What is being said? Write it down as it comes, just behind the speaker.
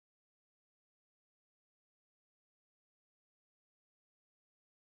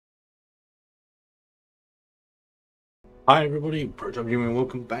Hi everybody, ProTubGaming and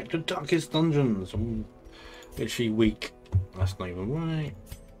welcome back to Darkest Dungeons. I'm literally week, that's not even right.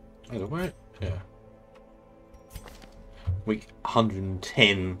 Is it right? Yeah. Week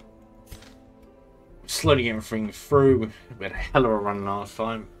 110. Slowly getting things through. We had a hell of a run last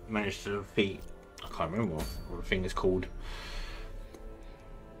time. Managed to defeat, I can't remember what the thing is called.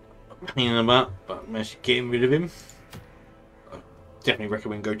 Pain in the butt, but managed to get rid of him. I definitely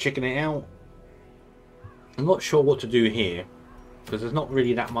recommend go checking it out. I'm not sure what to do here, because there's not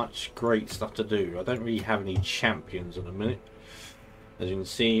really that much great stuff to do. I don't really have any champions at the minute. As you can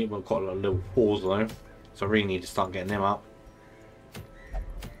see, we've got a lot of level 4s though, so I really need to start getting them up.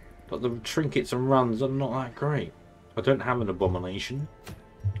 But the trinkets and runs are not that great. I don't have an abomination.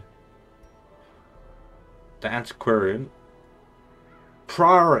 The antiquarian.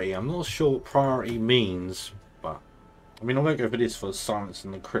 Priority, I'm not sure what priority means, but I mean, I'm going to go for this for Silence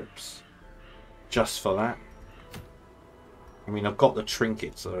in the Crypts. Just for that. I mean, I've got the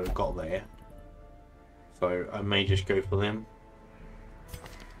trinkets that I've got there, so I may just go for them.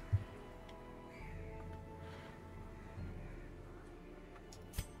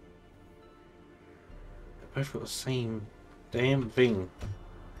 They both got the same damn thing.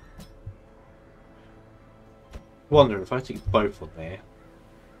 Wonder if I take both on there.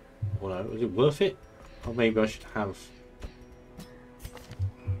 Well, no, is it worth it? Or maybe I should have.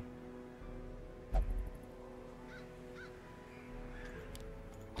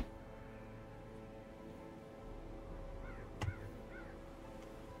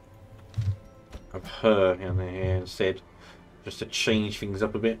 I've heard in here instead, just to change things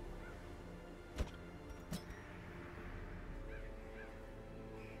up a bit.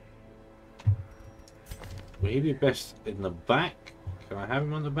 Will he be best in the back? Can I have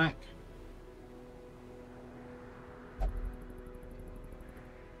him on the back?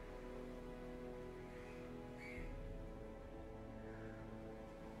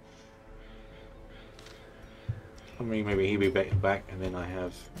 I mean, maybe he'll be better in the back, and then I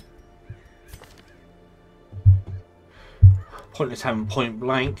have. Pointless having point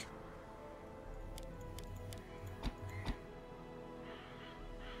blank.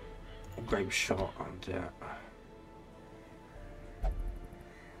 Grape shot and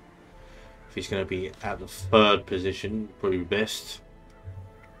if he's going to be at the third position, probably best.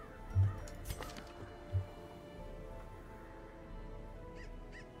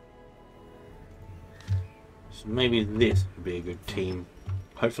 So maybe this would be a good team.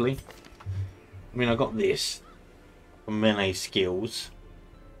 Hopefully. I mean, I got this. Melee skills,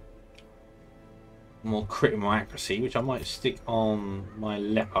 more crit, more accuracy, which I might stick on my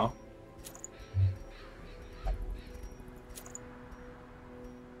leper.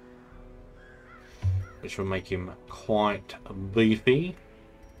 Which will make him quite beefy.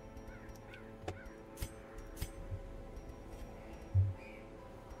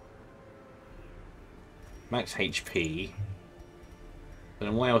 Max HP.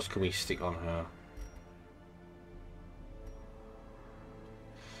 Then what else can we stick on her?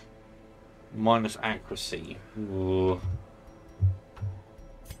 Minus accuracy. Ooh.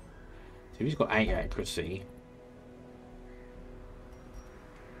 So he's got 8 accuracy.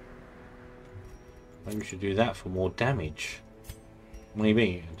 Maybe we should do that for more damage.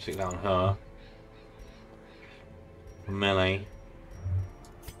 Maybe. Stick that on her. Melee.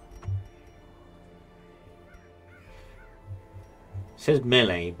 It says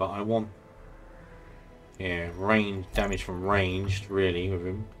melee, but I want, yeah, range damage from ranged really with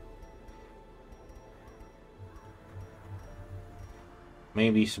him.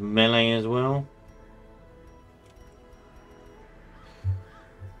 Maybe some melee as well.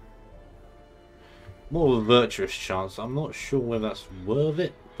 More of a virtuous chance. I'm not sure whether that's worth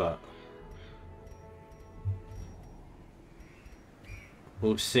it, but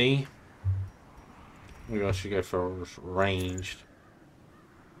we'll see. Maybe I should go for ranged.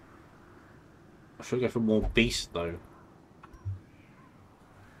 I should go for more beast though.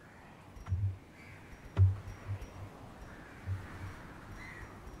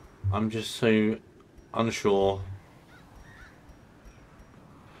 I'm just so unsure.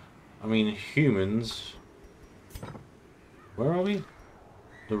 I mean, humans. Where are we?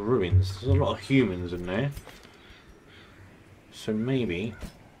 The ruins. There's a lot of humans in there. So maybe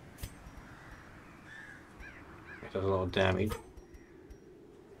it does a lot of damage.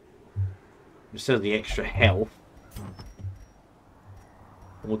 Instead of the extra health,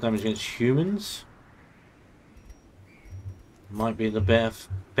 more damage against humans might be the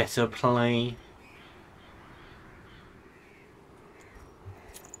better play.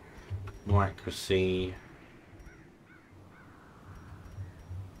 More accuracy.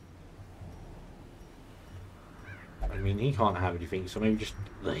 I mean, he can't have anything, so maybe just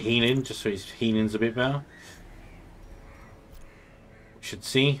the healing, just so his healing's a bit better. We should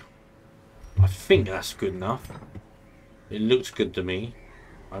see. I think that's good enough. It looks good to me.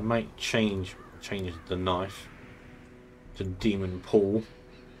 I might change the knife to Demon Paul.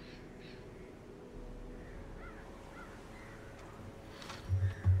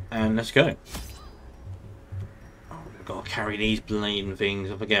 And let's go. Oh, we've got to carry these blame things.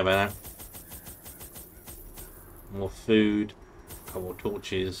 I forget about that. More food. A couple more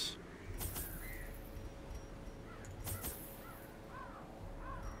torches.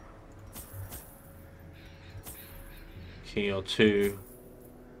 Key or two.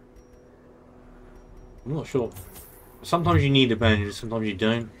 I'm not sure. Sometimes you need a bandage, sometimes you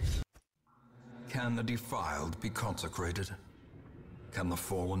don't. Can the defiled be consecrated? Can the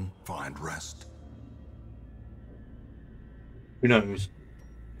fallen find rest? Who knows?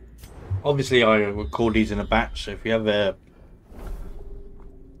 Obviously, I record these in a batch, so if you have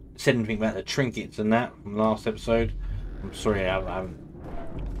said anything about the trinkets and that from last episode, I'm sorry I haven't.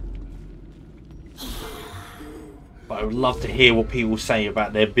 But I would love to hear what people say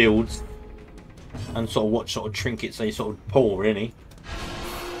about their builds and sort of what sort of trinkets they sort of pull, really.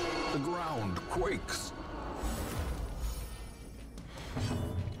 The ground quakes.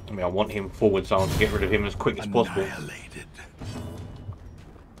 I mean, I want him forward, so I want to get rid of him as quick as possible. Annihilated.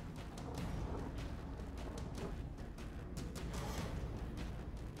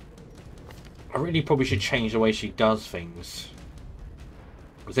 I really probably should change the way she does things.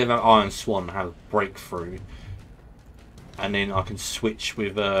 Because then that Iron Swan have breakthrough. And then I can switch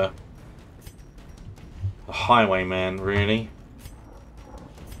with a Highwayman, really.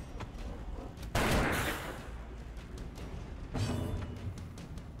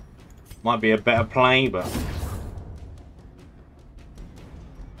 Might be a better play, but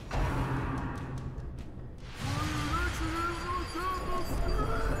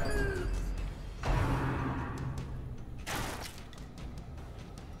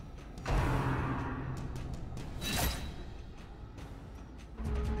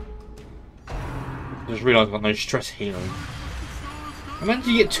I just realised I've got no stress healing.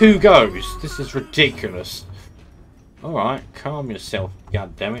 Imagine you get 2 goes. This is ridiculous. Alright, calm yourself,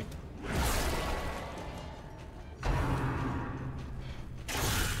 god damn it.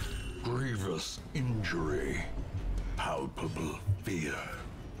 Grievous injury. Palpable fear.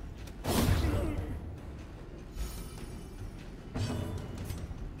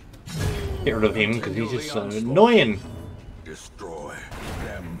 Get rid of him because he's just so annoying. Destroy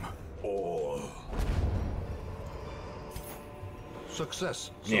them all.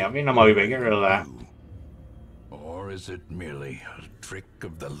 Success. Yeah, I mean, I'm over. Get rid of that. Or is it merely a trick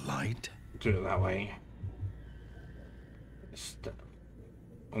of the light? Do it that way.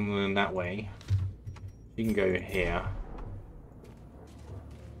 And then that way. You can go here.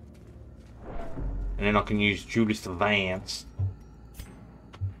 And then I can use Julius Vance.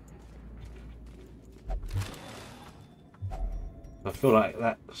 I feel like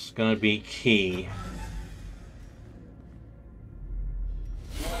that's going to be key.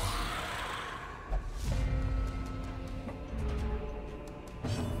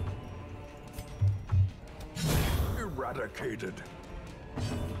 Eradicated.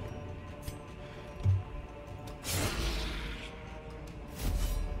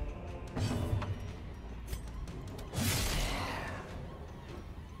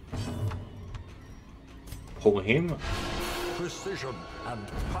 Pull him. Precision and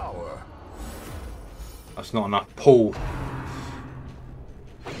power. That's not enough pull.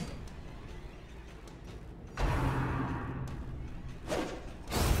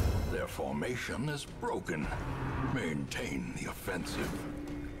 Their formation is broken. Maintain the offensive.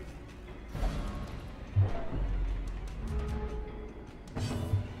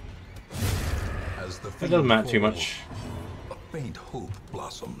 As the It doesn't matter too much. A faint hope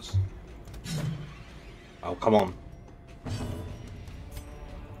blossoms. Oh, come on.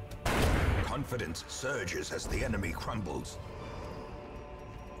 Confidence surges as the enemy crumbles.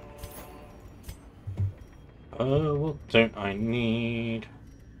 What don't I need?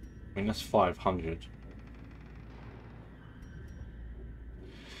 I mean, that's 500.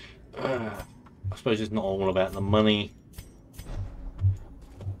 I suppose it's not all about the money.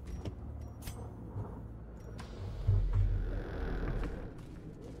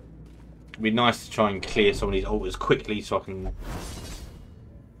 It'd be nice to try and clear some of these altars quickly so I can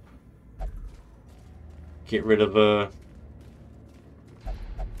get rid of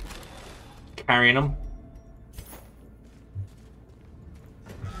carrying them.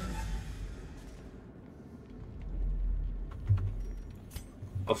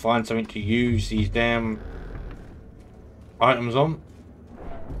 I'll find something to use these damn items on.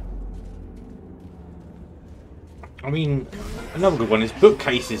 I mean, another good one is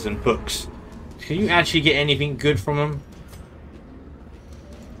bookcases and books. Can you actually get anything good from them?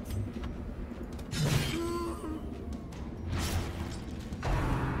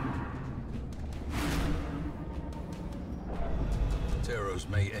 Terrors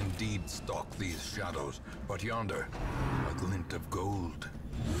may indeed stalk these shadows, but yonder, a glint of gold.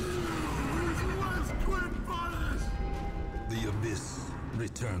 The abyss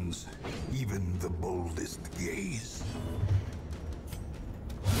returns even the boldest gaze.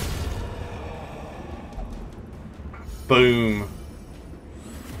 Boom.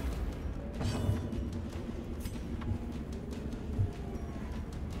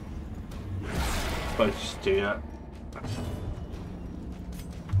 Let's just do that.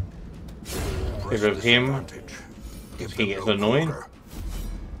 Get rid of him. If he gets annoying.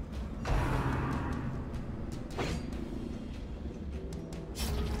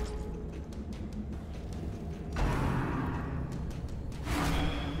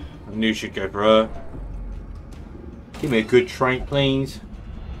 I knew she'd go for her. Give me a good trait, please.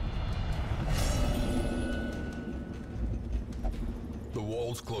 The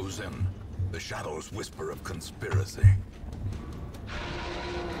walls close in. The shadows whisper of conspiracy.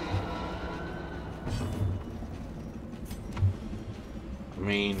 I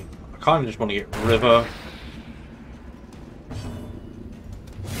mean, I kind of just want to get rid of her.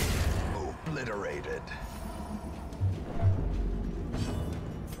 Obliterated.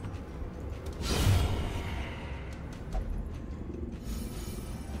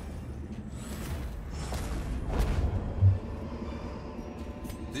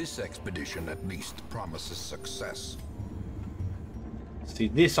 This expedition at least promises success. See,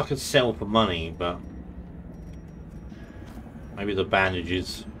 this I could sell for money, but maybe the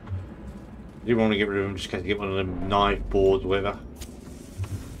bandages. I do want to get rid of them just in case I get one of them knife boards or whatever.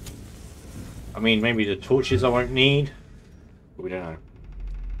 I mean, maybe the torches I won't need, but we don't know.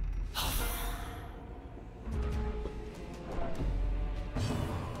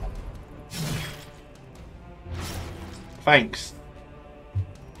 Thanks.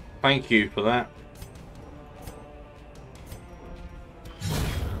 Thank you for that.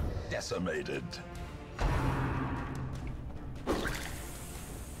 Decimated.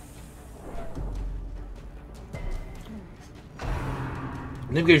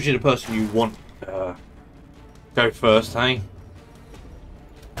 Never gives you the person you want. Go first, hey?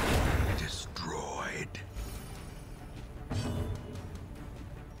 Destroyed.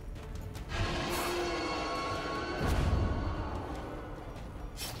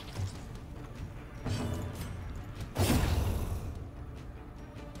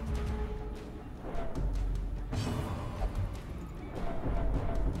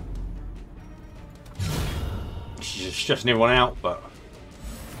 She's just stressing everyone out, but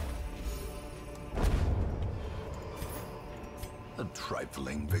A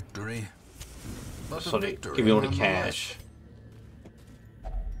trifling victory. But a sorry, victory give me all the nonetheless. cash.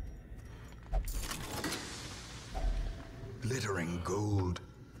 Glittering gold,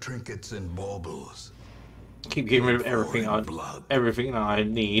 trinkets and baubles. Keep getting rid of everything Foreign blood. everything that I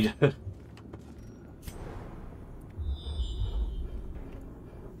need.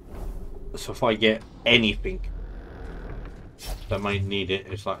 So if I get anything that might need it,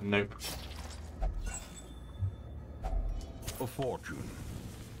 it's like nope. A fortune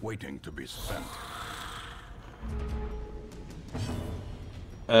waiting to be spent.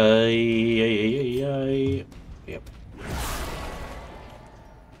 Yep.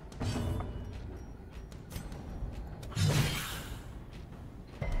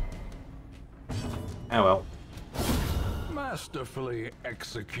 Oh well. Masterfully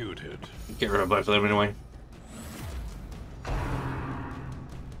executed. Get rid of both of them anyway.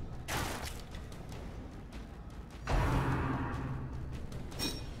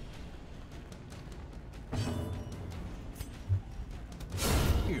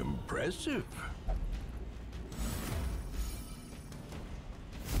 Impressive.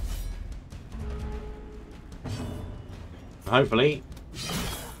 Hopefully.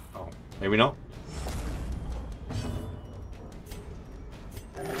 Oh, maybe not.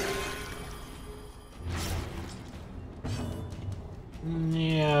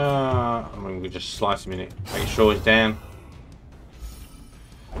 Yeah, I mean, we just slice him in it. Make sure he's down.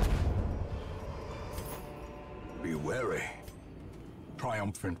 Be wary.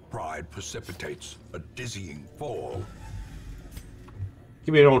 Triumphant pride precipitates a dizzying fall.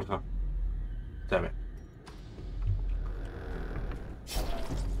 Give me an order. Damn it.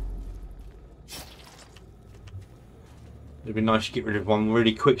 It'd be nice to get rid of one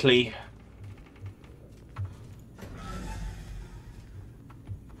really quickly.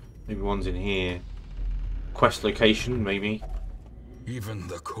 one's in here. Quest location, maybe. Even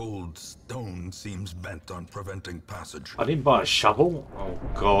the cold stone seems bent on preventing passage. I didn't buy a shovel? Oh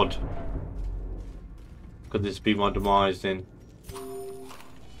god. Could this be my demise then?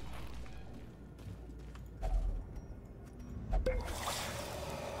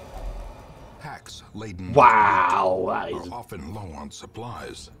 Packs laden Wow, with that wheat is are often low on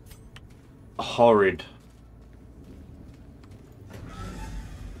supplies. horrid.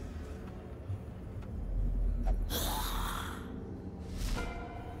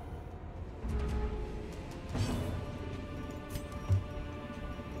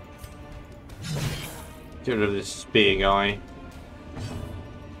 Get rid of this spear guy.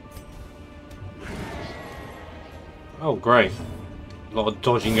 Oh, great. A lot of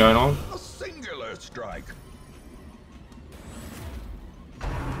dodging going on. A singular strike.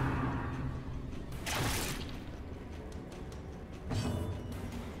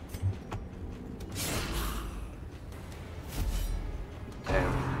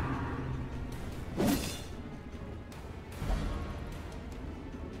 Damn.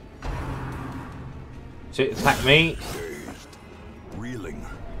 So it attacked me, Dazed, reeling,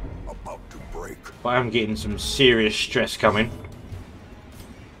 about to break. but I'm getting some serious stress coming.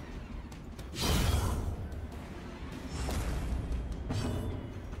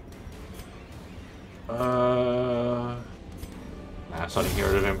 Nah, it's not to get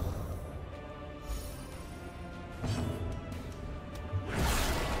rid of him.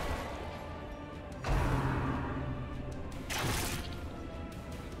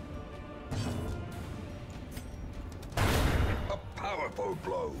 A powerful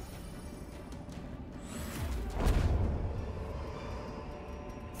blow.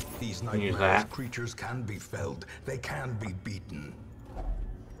 These Use nightmarish that. creatures can be felled. They can be beaten.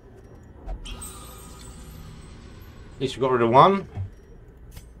 At least we got rid of one.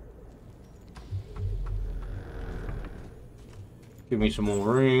 Give me some more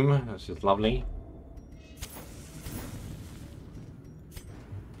room. This is lovely.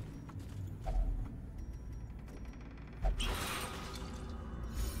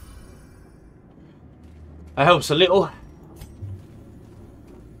 That helps a little.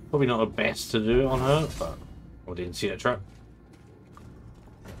 Probably not the best to do it on her, but I didn't see that trap.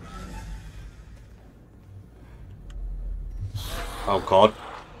 Oh god.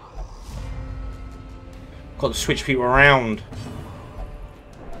 Got to switch people around.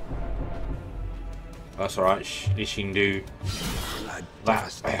 That's alright, at least she can do A that.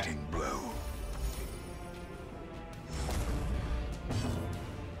 devastating blow.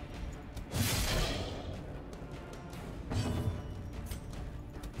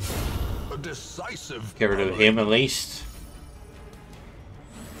 A decisive. Get rid of him at least.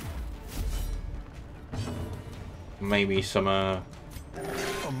 Maybe some A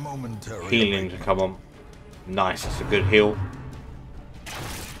momentary healing to come on. Nice, that's a good heal.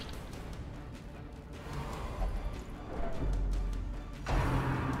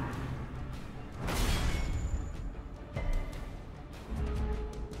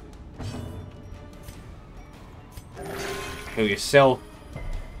 Heal yourself.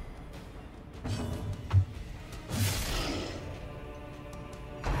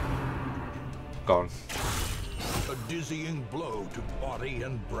 Gone. A dizzying blow to body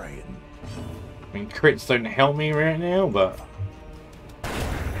and brain. I mean, crits don't help me right now, but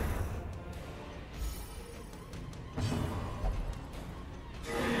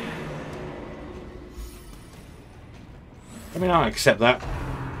I mean, I'll accept that.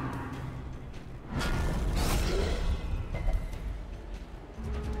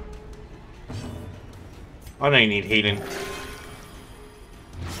 I know you need healing.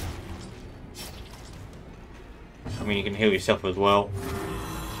 I mean, you can heal yourself as well.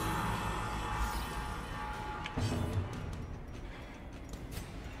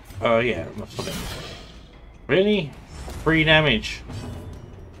 Oh yeah, must have been. Really? 3 damage.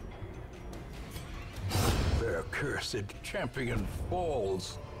 Their cursed champion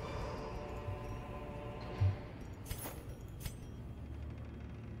falls.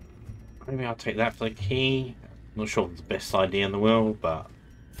 Maybe I'll take that for the key. Not sure if it's the best idea in the world, but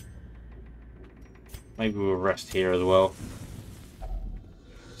maybe we'll rest here as well.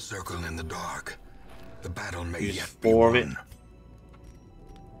 Circle in the dark. The battle may Use yet 4 of be it. won.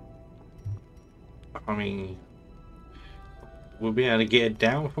 I mean, we'll be able to get it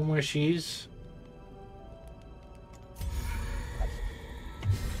down from where she is.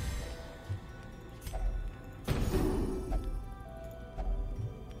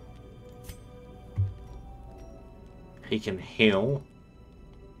 He can heal.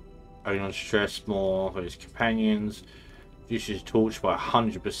 Only on stress more for his companions. Reduces torch by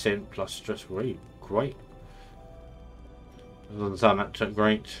 100% plus stress rate. Great. Doesn't sound that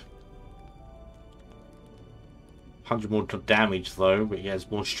great. 100 more damage though, but he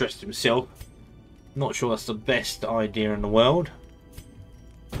has more stress himself. Not sure that's the best idea in the world.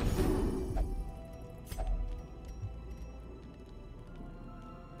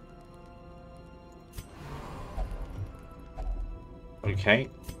 Okay.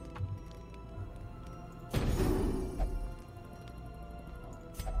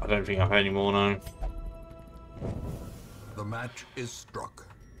 I don't think I've had any more now. The match is struck.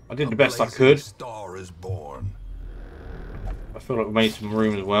 I did the best I could. Star is born. I feel like we made some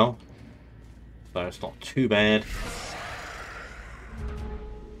room as well, so it's not too bad.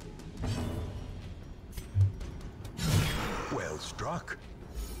 Well struck.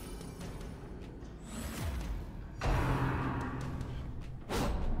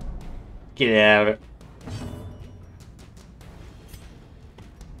 Get out of it.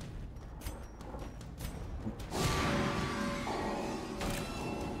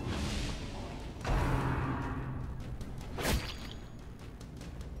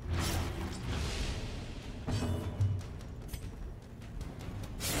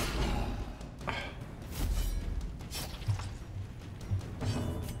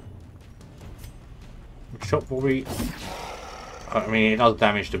 Shot will be. I mean, it does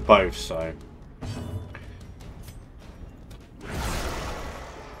damage to both, so.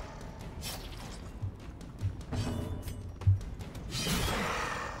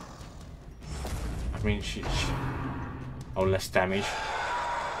 I mean, oh, less damage.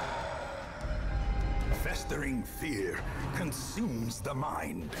 Festering fear consumes the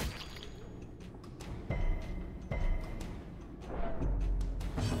mind.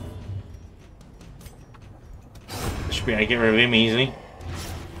 Should be able to get rid of him easily.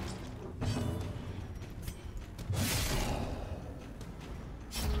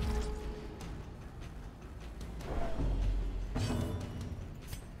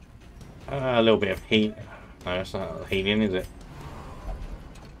 A little bit of heat. No, it's not healing, is it?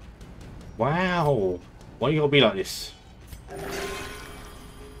 Wow! Why you gotta be like this?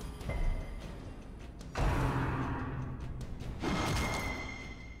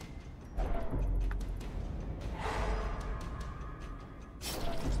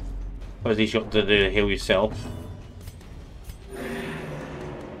 Suppose he's got to heal yourself.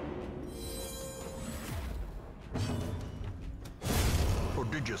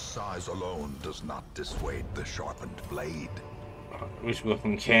 Prodigious size alone does not dissuade the sharpened blade. I wish we got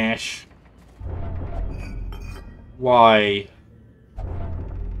some cash. Why?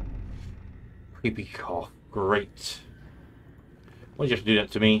 Creepy cough. Great. Why'd you have to do that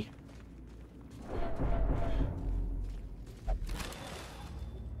to me?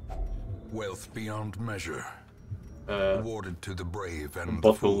 Wealth beyond measure. Awarded to the brave and the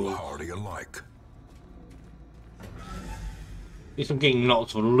bottle. foolhardy alike. At least I'm getting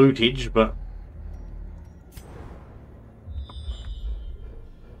lots of lootage, but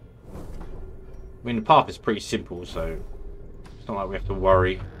I mean the path is pretty simple, so it's not like we have to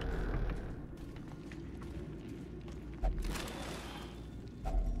worry.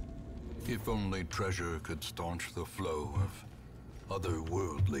 If only treasure could staunch the flow of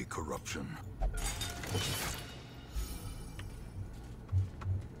otherworldly corruption.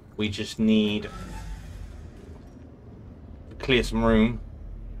 We just need to clear some room.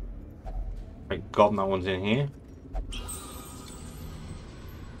 Thank God no one's in here.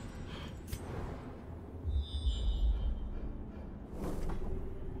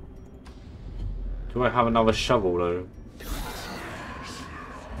 Do I have another shovel though?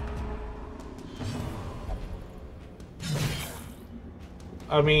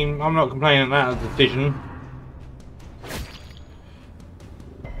 I mean, I'm not complaining at that decision.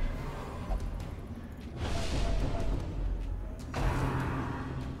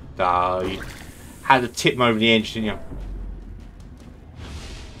 You had to tip him over the edge, didn't you?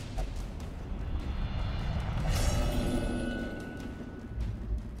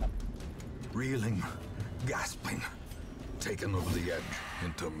 Reeling, gasping, taken over the edge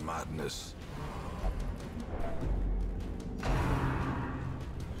into madness.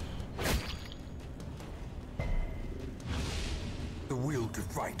 The will to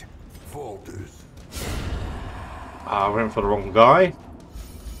fight falters. I went for the wrong guy.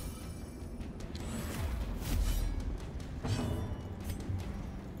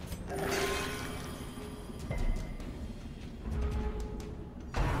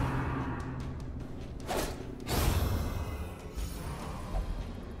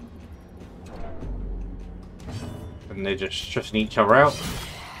 And they're just stressing each other out.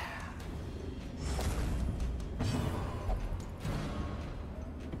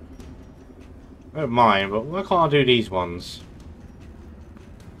 I don't mind, but why can't I do these ones?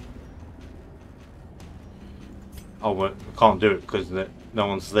 Oh, well, I can't do it because no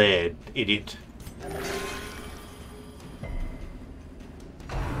one's there, idiot.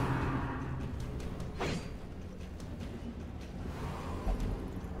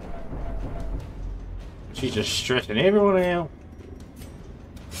 She's just stressing everyone out.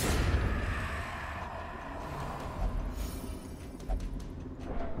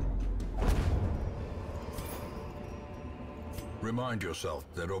 Remind yourself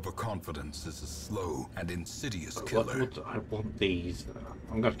that overconfidence is a slow and insidious killer. I want these.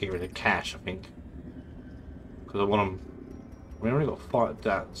 I'm going to get rid of cash, I think. Because I want them. We only got 5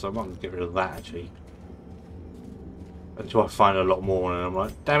 that, so I might get rid of that actually. Until I find a lot more, and I'm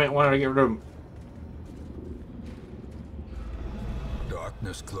like, damn it, why did I get rid of them?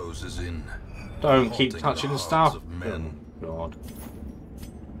 Darkness closes in. Don't keep touching the stuff. Of men. Oh, God.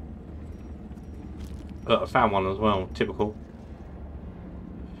 Look, I found one as well. Typical.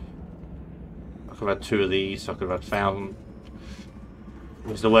 I could have had 2 of these. I could have had 1,000.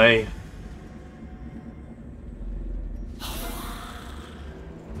 Where's the way?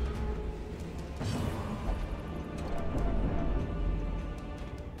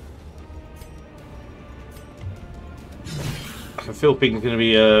 I can feel things going to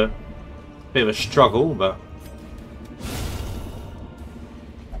be a bit of a struggle, but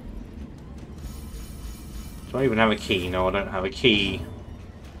do I even have a key? No, I don't have a key.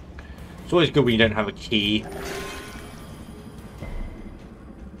 It's always good when you don't have a key.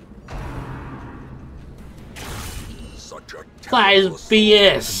 Such a That is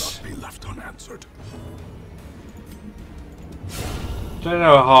BS. cannot be left unanswered. Don't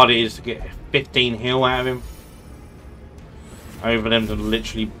know how hard it is to get 15 heal out of him. Over them to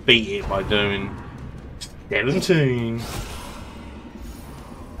literally beat it by doing 17.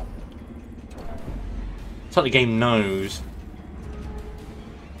 It's like the game knows.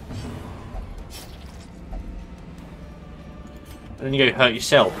 And then you go hurt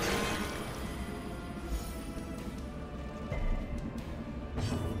yourself.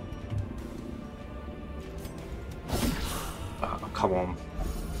 Oh, come on.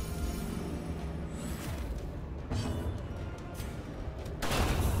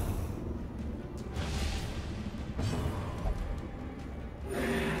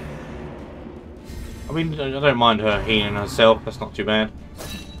 I mean, I don't mind her healing herself, that's not too bad.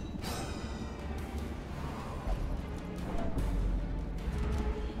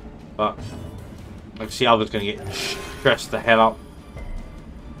 But I can see others going to get stressed the hell up.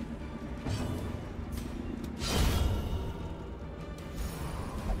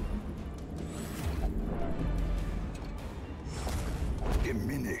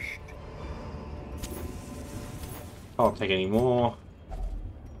 Diminished. Can't take any more.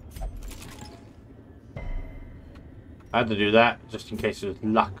 I had to do that just in case it was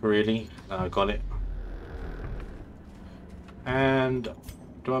luck, really. I got it. And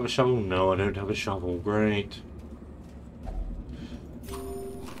do I have a shovel? No, I don't have a shovel. Great.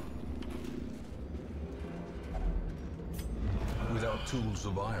 Without tools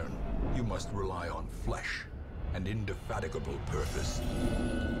of iron, you must rely on flesh and indefatigable purpose.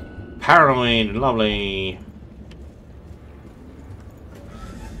 Paranoid, lovely.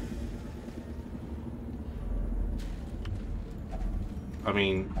 I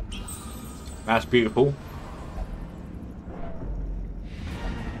mean, that's beautiful.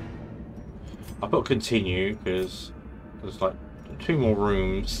 I put continue because there's like 2 more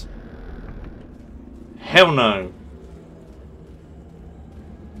rooms. Hell no.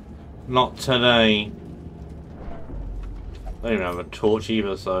 Not today. I don't even have a torch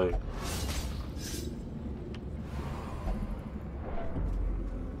either, so.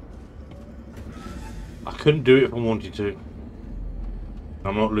 I couldn't do it if I wanted to.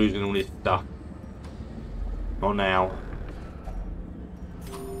 I'm not losing all this stuff. Not now.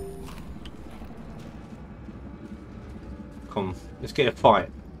 Come, let's get a fight.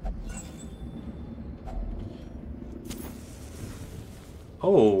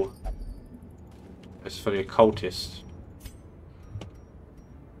 Oh. It's for the occultist.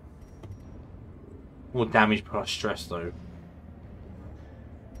 More damage plus stress though.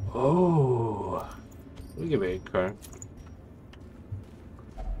 Oh. We'll give it a go.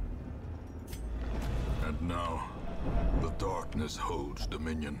 And now, the darkness holds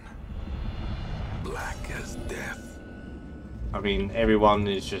dominion. Black as death. I mean, everyone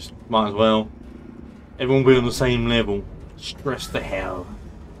is just, might as well. Everyone will be on the same level. Stress the hell.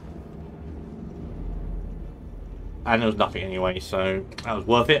 And there was nothing anyway, so that was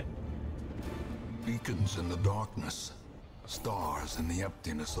worth it. Beacons in the darkness. Stars in the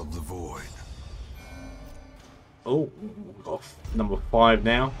emptiness of the void. Oh, we've got number 5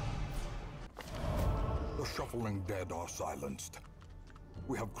 now. The shuffling dead are silenced.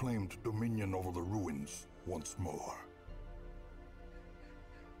 We have claimed dominion over the ruins once more.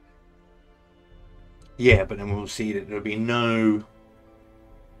 Yeah, but then we'll see that there'll be no...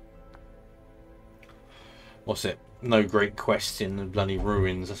 What's it? No great quests in the bloody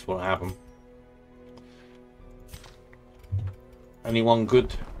ruins. That's what happened. Anyone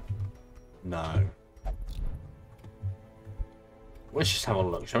good? No. Let's just have a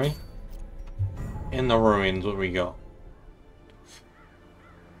look, shall we? In the ruins, what do we got?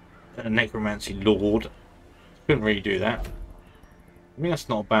 A necromancy lord. Couldn't really do that. I mean, that's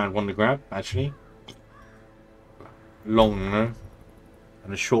not a bad one to grab, actually. Long, though.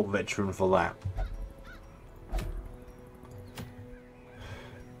 And a short veteran for that.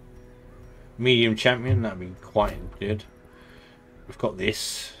 Medium champion, that'd be quite good. We've got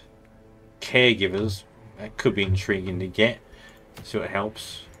this. Caregivers. That could be intriguing to get. See what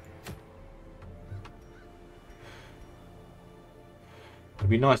helps. It'd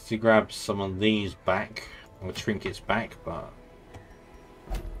be nice to grab some of these back. Or trinkets back, but...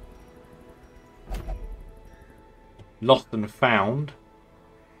 Lost and found.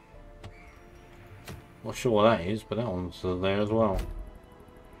 Not sure what that is, but that one's there as well.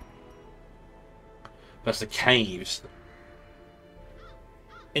 That's the caves.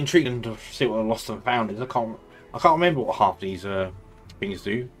 Intriguing to see what lost and found is. I can't remember what half these things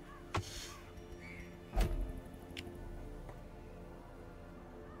do.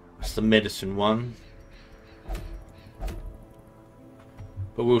 That's the medicine one.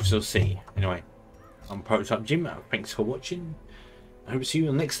 But we'll still see. Anyway, I'm Prototype Jim. Thanks for watching. I hope to see you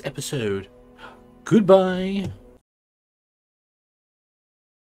in the next episode. Goodbye.